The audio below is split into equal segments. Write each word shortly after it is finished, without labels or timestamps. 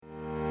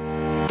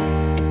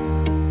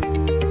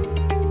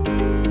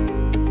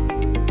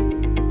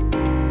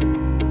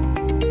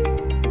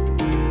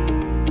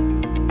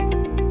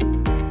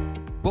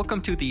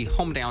Welcome to the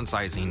Home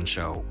Downsizing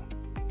Show.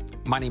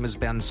 My name is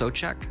Ben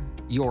Socek,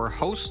 your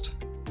host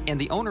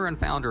and the owner and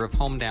founder of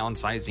Home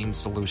Downsizing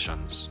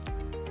Solutions.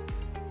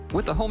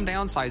 With the Home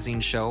Downsizing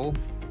Show,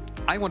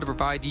 I want to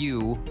provide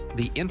you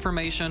the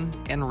information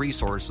and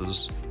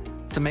resources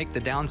to make the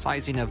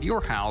downsizing of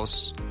your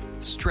house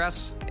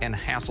stress and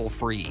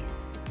hassle-free.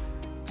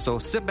 So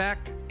sit back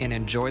and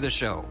enjoy the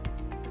show.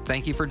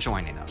 Thank you for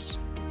joining us.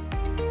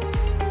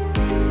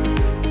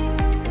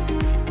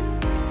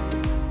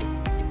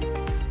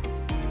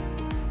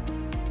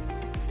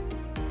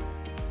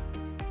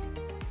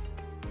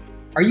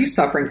 Are you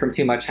suffering from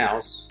too much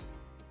house?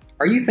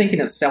 Are you thinking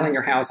of selling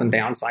your house and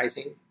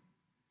downsizing?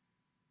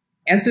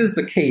 As is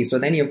the case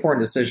with any important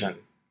decision,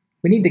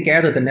 we need to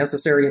gather the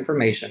necessary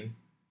information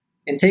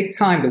and take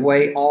time to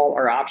weigh all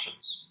our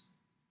options.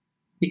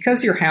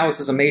 Because your house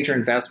is a major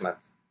investment,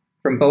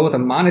 from both a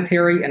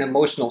monetary and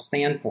emotional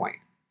standpoint,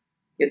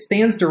 it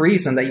stands to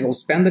reason that you will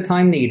spend the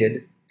time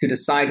needed to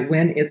decide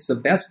when it's the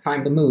best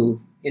time to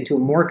move into a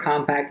more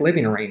compact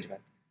living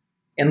arrangement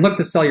and look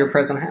to sell your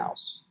present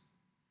house.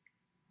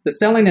 The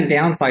selling and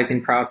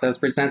downsizing process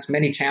presents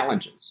many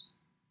challenges.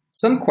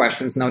 Some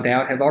questions, no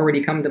doubt, have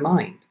already come to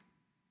mind.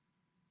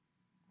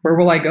 Where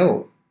will I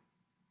go?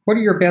 What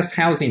are your best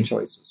housing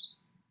choices?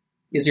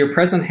 Is your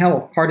present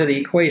health part of the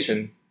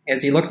equation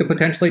as you look to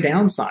potentially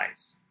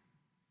downsize?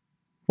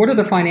 What are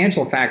the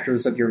financial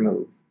factors of your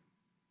move?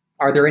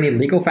 Are there any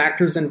legal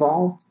factors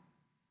involved?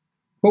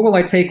 What will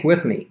I take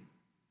with me?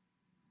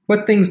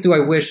 What things do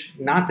I wish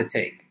not to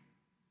take?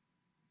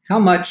 How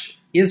much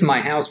is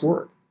my house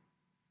worth?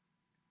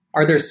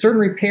 Are there certain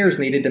repairs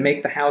needed to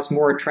make the house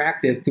more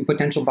attractive to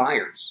potential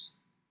buyers?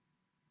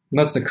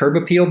 Must the curb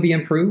appeal be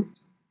improved?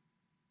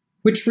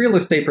 Which real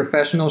estate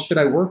professional should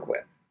I work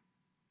with?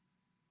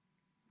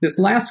 This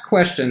last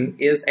question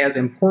is as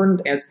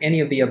important as any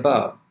of the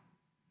above,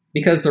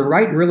 because the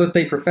right real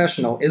estate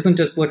professional isn't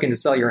just looking to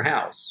sell your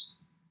house.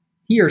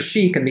 He or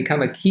she can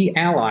become a key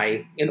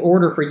ally in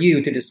order for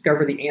you to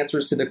discover the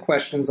answers to the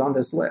questions on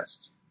this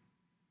list.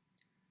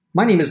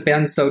 My name is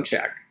Ben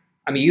Socek.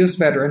 I'm a U.S.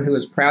 veteran who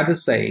is proud to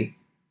say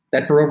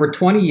that for over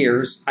 20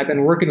 years, I've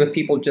been working with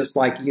people just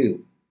like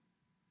you,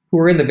 who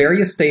are in the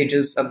various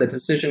stages of the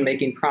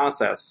decision-making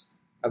process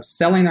of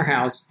selling their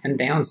house and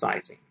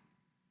downsizing.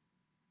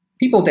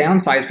 People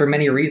downsize for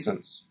many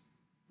reasons.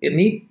 It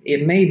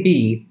may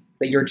be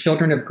that your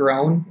children have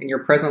grown and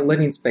your present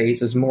living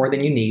space is more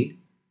than you need.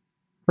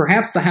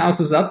 Perhaps the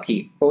house's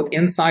upkeep, both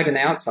inside and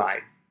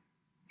outside,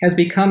 has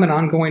become an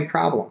ongoing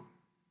problem.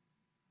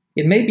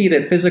 It may be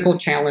that physical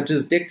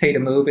challenges dictate a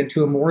move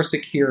into a more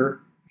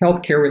secure,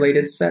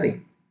 healthcare-related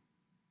setting.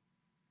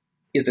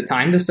 Is it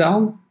time to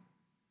sell?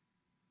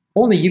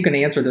 Only you can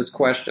answer this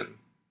question.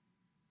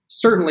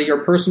 Certainly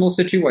your personal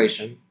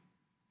situation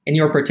and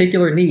your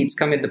particular needs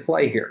come into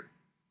play here.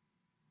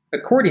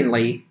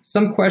 Accordingly,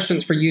 some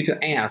questions for you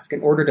to ask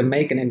in order to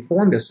make an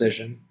informed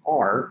decision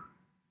are: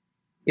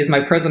 is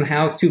my present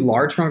house too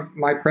large for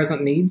my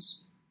present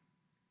needs?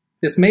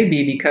 This may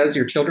be because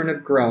your children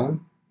have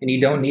grown and you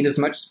don't need as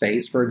much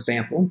space, for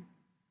example.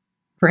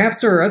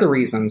 Perhaps there are other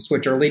reasons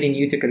which are leading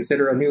you to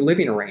consider a new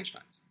living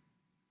arrangement.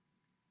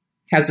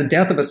 Has the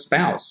death of a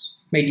spouse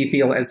made you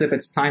feel as if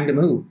it's time to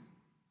move?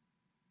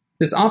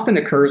 This often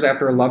occurs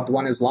after a loved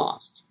one is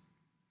lost.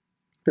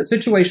 The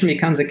situation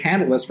becomes a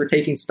catalyst for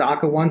taking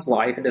stock of one's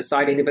life and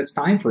deciding if it's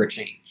time for a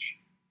change.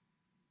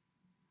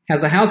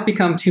 Has the house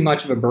become too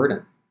much of a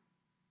burden?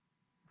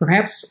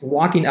 Perhaps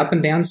walking up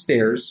and down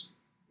stairs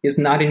is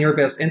not in your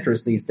best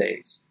interest these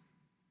days,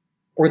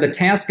 or the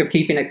task of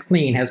keeping it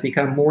clean has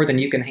become more than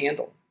you can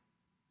handle.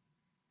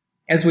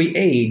 As we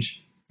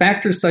age,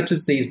 factors such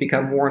as these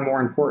become more and more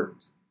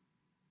important.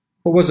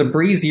 What was a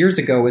breeze years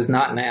ago is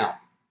not now.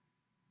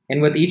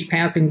 And with each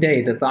passing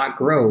day, the thought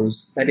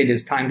grows that it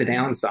is time to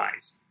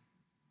downsize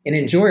and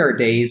enjoy our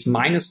days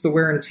minus the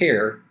wear and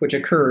tear which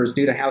occurs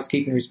due to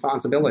housekeeping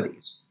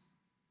responsibilities.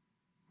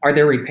 Are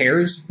there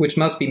repairs which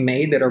must be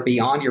made that are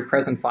beyond your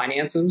present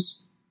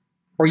finances,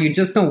 or you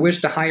just don't wish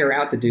to hire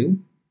out to do?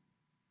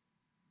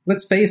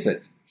 Let's face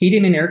it,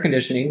 heating and air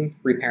conditioning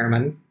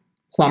repairmen,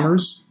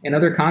 plumbers, and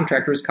other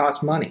contractors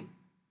cost money.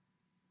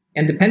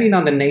 And depending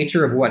on the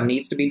nature of what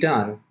needs to be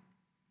done,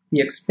 the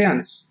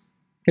expense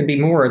can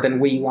be more than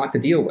we want to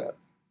deal with.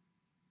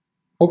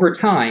 Over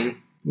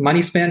time,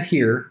 money spent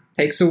here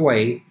takes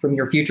away from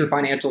your future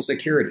financial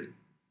security.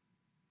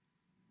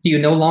 Do you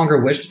no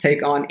longer wish to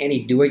take on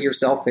any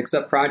do-it-yourself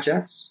fix-up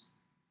projects?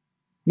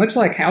 Much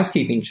like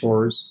housekeeping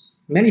chores,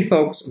 many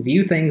folks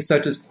view things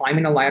such as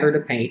climbing a ladder to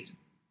paint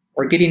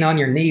or getting on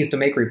your knees to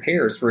make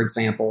repairs, for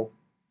example,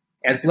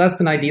 as less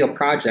than ideal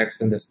projects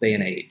in this day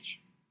and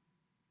age.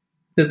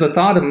 Does the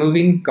thought of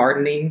moving,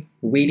 gardening,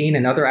 weeding,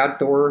 and other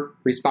outdoor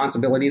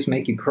responsibilities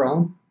make you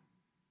groan?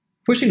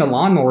 Pushing a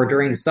lawnmower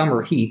during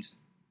summer heat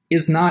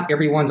is not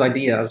everyone's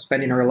idea of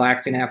spending a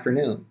relaxing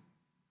afternoon.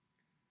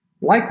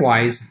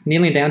 Likewise,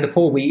 kneeling down to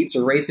pull weeds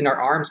or raising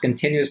our arms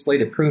continuously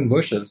to prune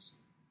bushes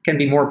can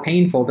be more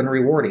painful than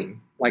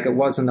rewarding, like it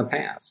was in the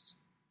past.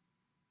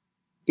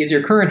 Is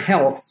your current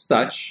health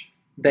such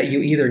that you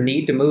either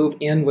need to move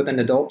in with an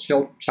adult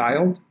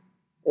child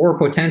or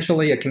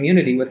potentially a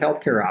community with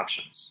healthcare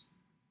options.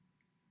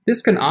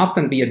 This can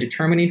often be a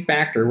determining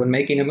factor when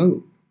making a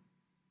move.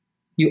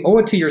 You owe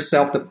it to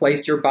yourself to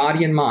place your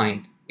body and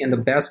mind in the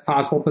best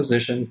possible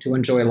position to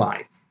enjoy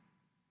life.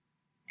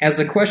 As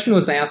the question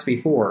was asked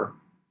before,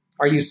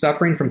 are you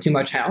suffering from too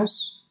much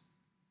house?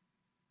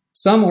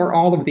 Some or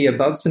all of the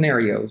above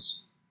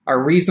scenarios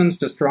are reasons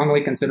to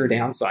strongly consider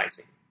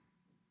downsizing.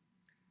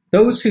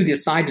 Those who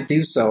decide to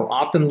do so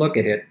often look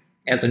at it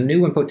as a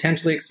new and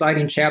potentially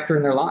exciting chapter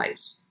in their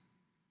lives.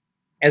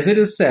 As it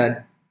is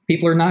said,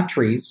 people are not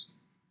trees,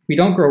 we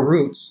don't grow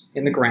roots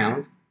in the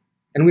ground,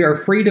 and we are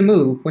free to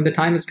move when the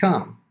time has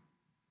come.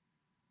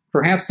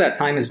 Perhaps that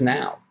time is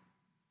now.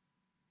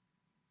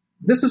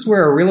 This is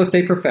where a real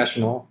estate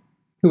professional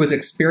who is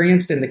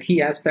experienced in the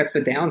key aspects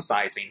of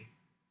downsizing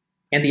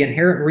and the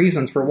inherent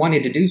reasons for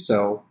wanting to do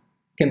so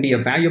can be a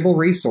valuable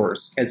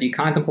resource as you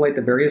contemplate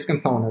the various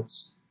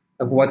components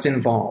of what's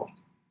involved.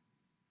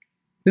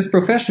 This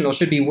professional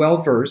should be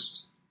well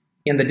versed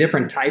in the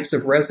different types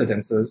of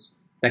residences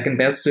that can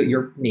best suit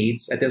your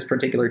needs at this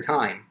particular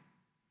time,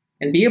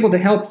 and be able to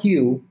help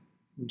you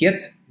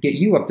get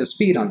you up to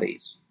speed on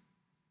these.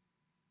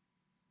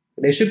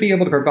 They should be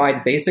able to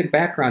provide basic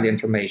background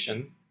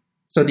information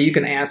so that you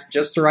can ask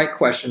just the right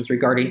questions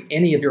regarding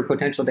any of your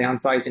potential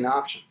downsizing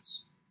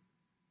options.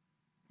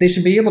 They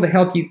should be able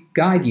to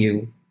guide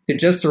you to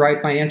just the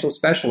right financial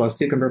specialist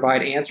who can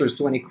provide answers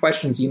to any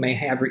questions you may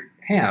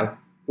have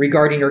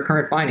regarding your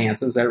current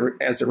finances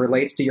as it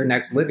relates to your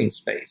next living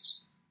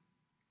space.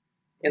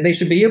 And they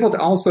should be able to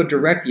also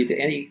direct you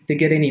to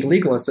get any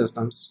legal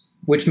assistance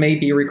which may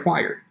be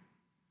required.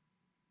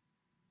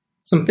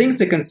 Some things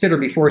to consider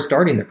before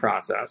starting the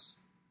process.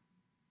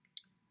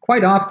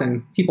 Quite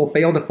often, people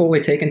fail to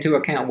fully take into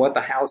account what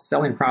the house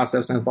selling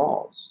process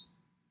involves.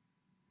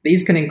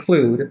 These can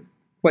include: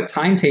 what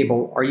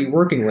timetable are you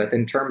working with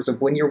in terms of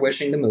when you're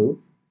wishing to move?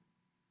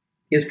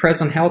 Is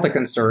present health a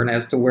concern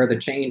as to where the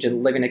change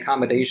in living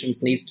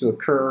accommodations needs to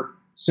occur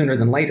sooner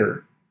than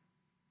later?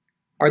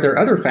 Are there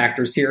other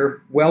factors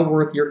here well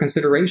worth your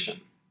consideration?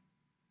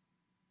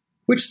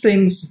 Which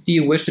things do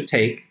you wish to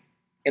take,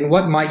 and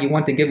what might you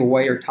want to give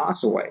away or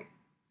toss away?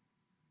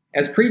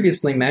 As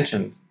previously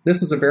mentioned,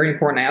 this is a very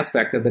important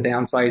aspect of the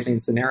downsizing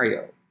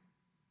scenario.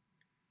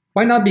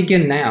 Why not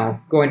begin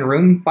now, going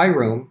room by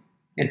room,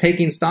 and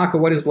taking stock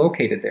of what is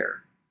located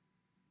there?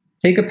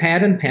 Take a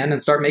pad and pen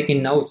and start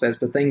making notes as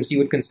to things you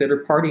would consider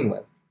parting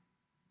with.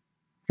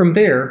 From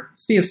there,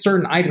 see if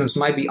certain items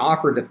might be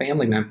offered to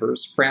family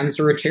members, friends,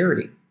 or a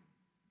charity.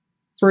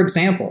 For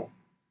example,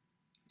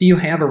 do you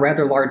have a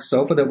rather large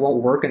sofa that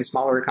won't work in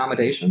smaller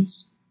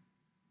accommodations?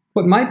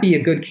 What might be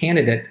a good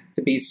candidate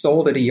to be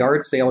sold at a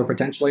yard sale or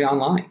potentially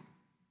online?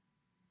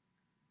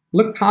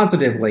 Look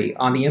positively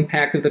on the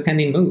impact of the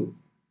pending move.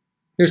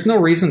 There's no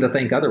reason to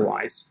think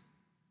otherwise.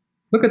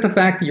 Look at the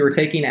fact that you are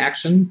taking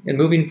action and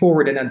moving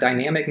forward in a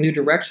dynamic new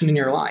direction in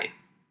your life.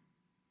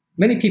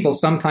 Many people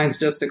sometimes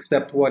just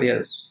accept what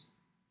is.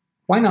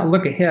 Why not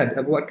look ahead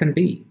of what can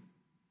be?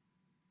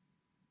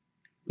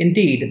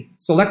 Indeed,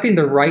 selecting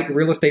the right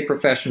real estate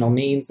professional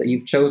means that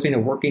you've chosen a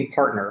working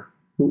partner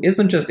who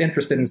isn't just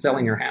interested in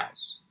selling your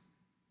house.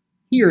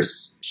 He or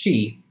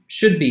she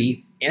should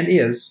be, and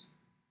is,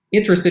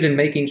 interested in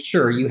making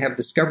sure you have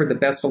discovered the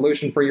best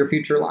solution for your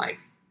future life.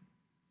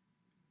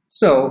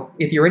 So,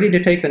 if you're ready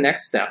to take the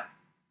next step,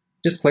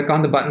 just click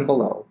on the button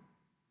below.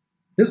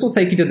 This will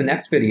take you to the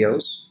next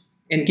videos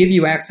and give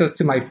you access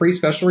to my free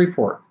special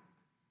report,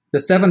 The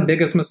 7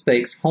 Biggest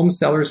Mistakes Home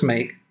Sellers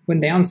Make When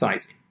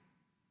Downsizing.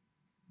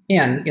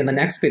 And in the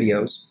next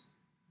videos,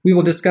 we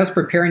will discuss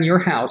preparing your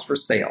house for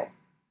sale,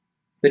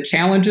 the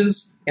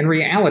challenges and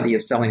reality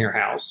of selling your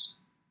house,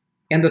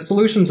 and the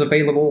solutions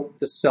available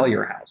to sell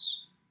your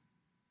house.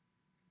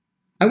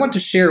 I want to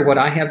share what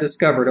I have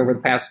discovered over the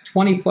past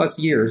 20 plus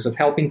years of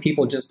helping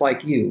people just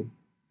like you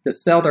to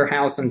sell their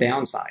house and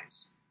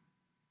downsize.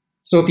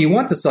 So if you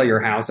want to sell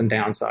your house and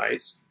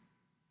downsize,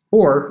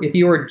 or if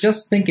you are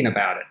just thinking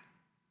about it,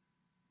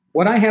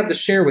 what I have to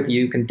share with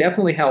you can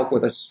definitely help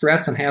with a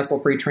stress and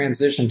hassle-free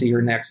transition to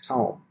your next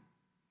home.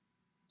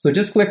 So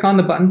just click on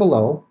the button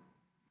below,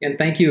 and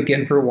thank you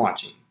again for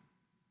watching.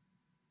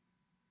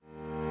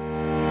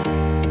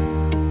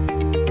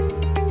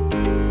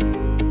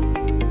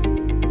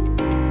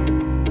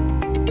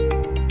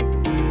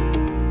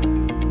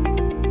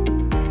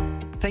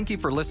 Thank you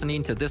for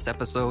listening to this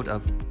episode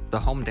of the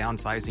Home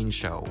Downsizing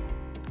Show.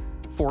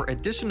 For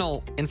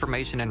additional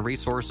information and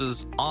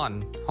resources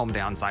on home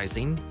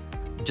downsizing,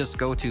 just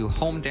go to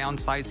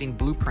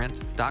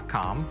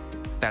homedownsizingblueprint.com.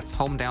 That's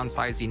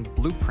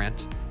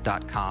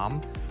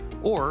homedownsizingblueprint.com.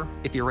 Or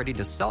if you're ready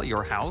to sell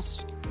your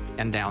house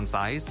and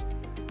downsize,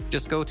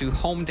 just go to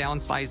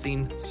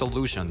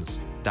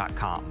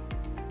homedownsizingsolutions.com.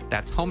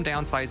 That's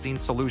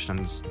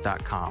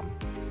homedownsizingsolutions.com.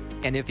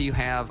 And if you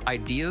have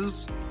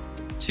ideas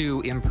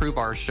to improve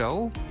our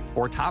show,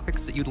 or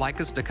topics that you'd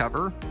like us to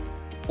cover,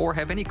 or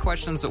have any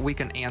questions that we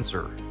can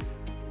answer,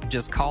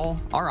 just call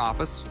our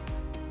office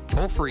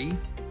toll free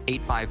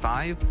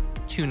 855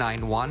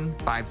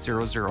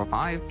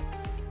 855-291-5005.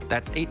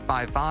 That's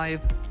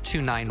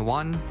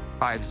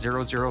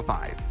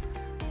 855-291-5005.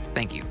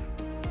 Thank you.